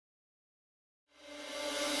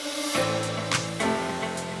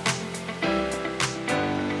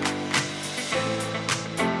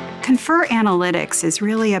Confer Analytics is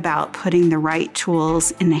really about putting the right tools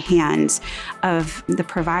in the hands of the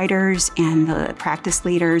providers and the practice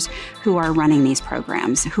leaders who are running these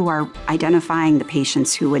programs, who are identifying the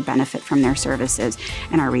patients who would benefit from their services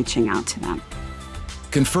and are reaching out to them.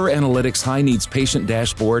 Confer Analytics High Needs Patient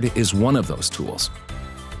Dashboard is one of those tools.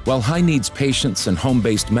 While high needs patients and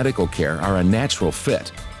home-based medical care are a natural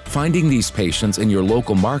fit, finding these patients in your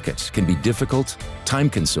local market can be difficult,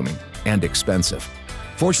 time-consuming, and expensive.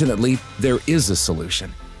 Fortunately, there is a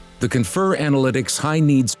solution. The Confer Analytics High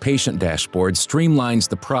Needs Patient Dashboard streamlines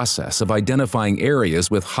the process of identifying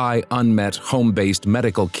areas with high unmet home-based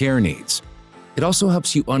medical care needs. It also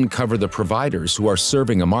helps you uncover the providers who are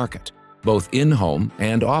serving a market, both in-home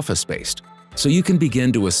and office-based, so you can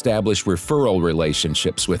begin to establish referral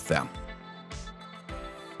relationships with them.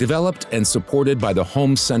 Developed and supported by the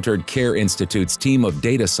Home-Centered Care Institute's team of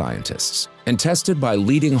data scientists and tested by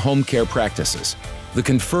leading home care practices, the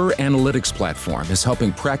Confer Analytics platform is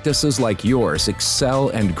helping practices like yours excel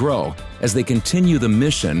and grow as they continue the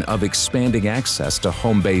mission of expanding access to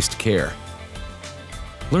home-based care.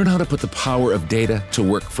 Learn how to put the power of data to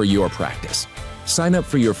work for your practice. Sign up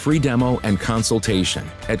for your free demo and consultation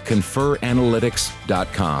at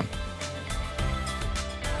conferanalytics.com.